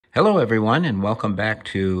Hello everyone, and welcome back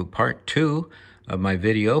to part 2 of my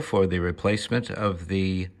video for the replacement of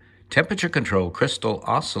the temperature control crystal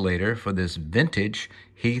oscillator for this vintage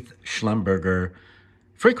Heath Schlumberger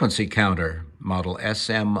frequency counter model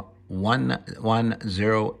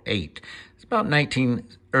SM1108. It's about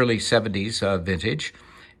early 70s vintage.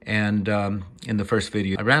 And in the first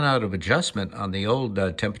video, I ran out of adjustment on the old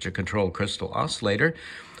temperature control crystal oscillator.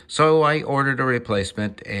 So I ordered a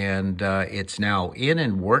replacement, and it's now in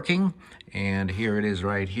and working. And here it is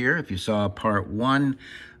right here. If you saw part 1,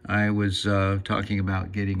 I was talking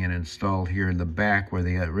about getting it installed here in the back where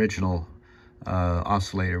the original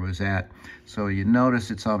oscillator was at. So you notice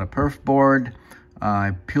it's on a perf board.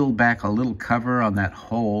 I peeled back a little cover on that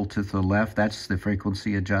hole to the left. That's the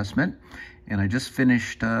frequency adjustment. And I just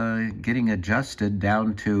finished getting adjusted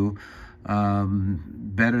down to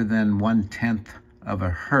better than 1/10 of a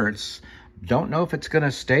hertz. Don't know if it's going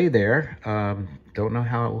to stay there. Don't know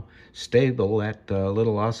how stable that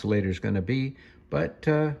little oscillator is going to be, but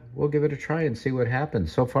we'll give it a try and see what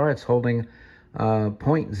happens. So far it's holding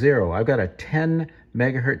 0.0. I've got a 10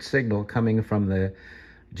 megahertz signal coming from the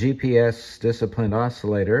GPS disciplined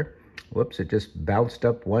oscillator. Whoops, it just bounced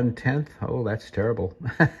up 1/10. Oh, that's terrible.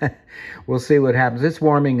 We'll see what happens. It's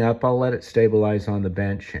warming up. I'll let it stabilize on the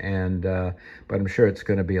bench, and but I'm sure it's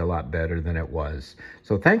going to be a lot better than it was.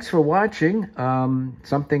 So thanks for watching.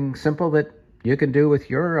 Something simple that you can do with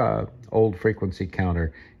your old frequency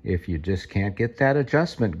counter if you just can't get that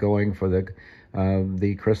adjustment going for the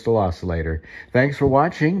crystal oscillator. Thanks for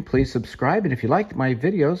watching. Please subscribe, and if you liked my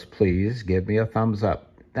videos, please give me a thumbs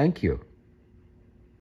up. Thank you.